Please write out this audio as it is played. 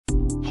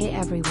Hey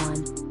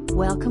everyone,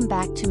 welcome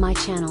back to my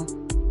channel.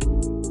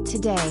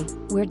 Today,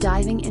 we're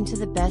diving into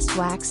the best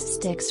wax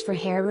sticks for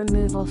hair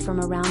removal from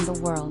around the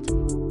world.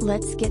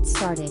 Let's get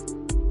started.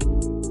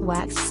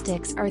 Wax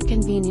sticks are a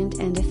convenient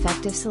and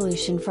effective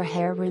solution for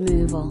hair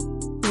removal.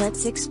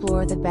 Let's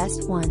explore the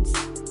best ones.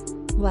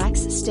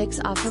 Wax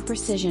sticks offer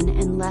precision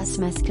and less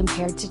mess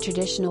compared to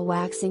traditional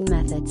waxing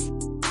methods.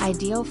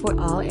 Ideal for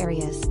all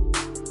areas.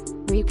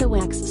 Rika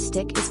wax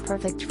stick is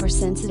perfect for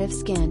sensitive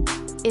skin.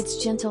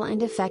 It's gentle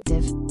and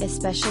effective,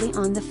 especially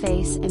on the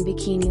face and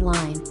bikini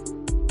line.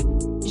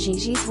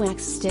 Gigi's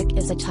wax stick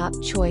is a top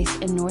choice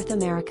in North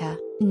America,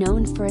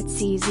 known for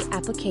its easy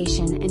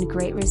application and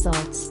great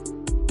results.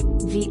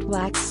 Veet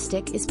wax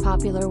stick is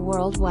popular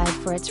worldwide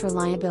for its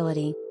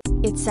reliability.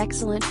 It's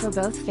excellent for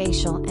both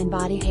facial and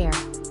body hair.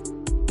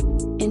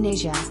 In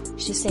Asia,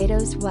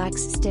 Shiseido's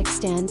wax stick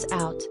stands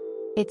out.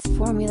 It's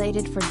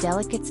formulated for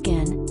delicate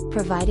skin,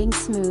 providing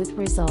smooth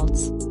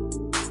results.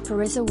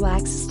 Frizzy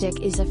wax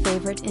stick is a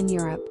favorite in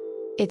Europe.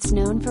 It's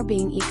known for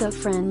being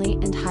eco-friendly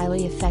and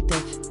highly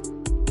effective.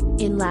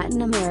 In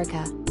Latin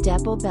America,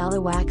 Depo Bella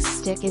wax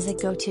stick is a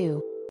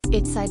go-to.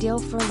 It's ideal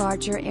for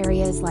larger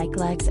areas like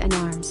legs and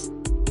arms.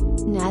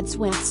 Nad's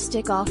wax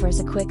stick offers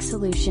a quick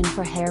solution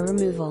for hair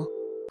removal.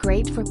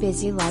 Great for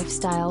busy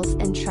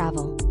lifestyles and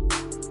travel.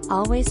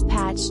 Always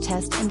patch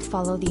test and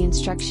follow the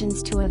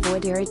instructions to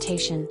avoid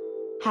irritation.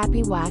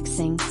 Happy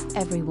waxing,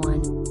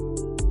 everyone!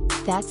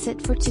 That's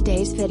it for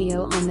today's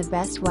video on the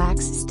best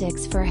wax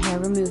sticks for hair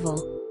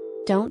removal.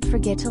 Don't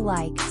forget to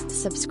like,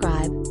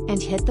 subscribe, and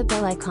hit the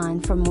bell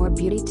icon for more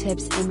beauty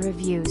tips and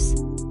reviews.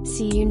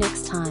 See you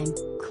next time.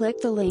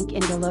 Click the link in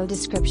the below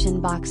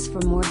description box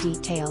for more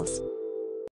details.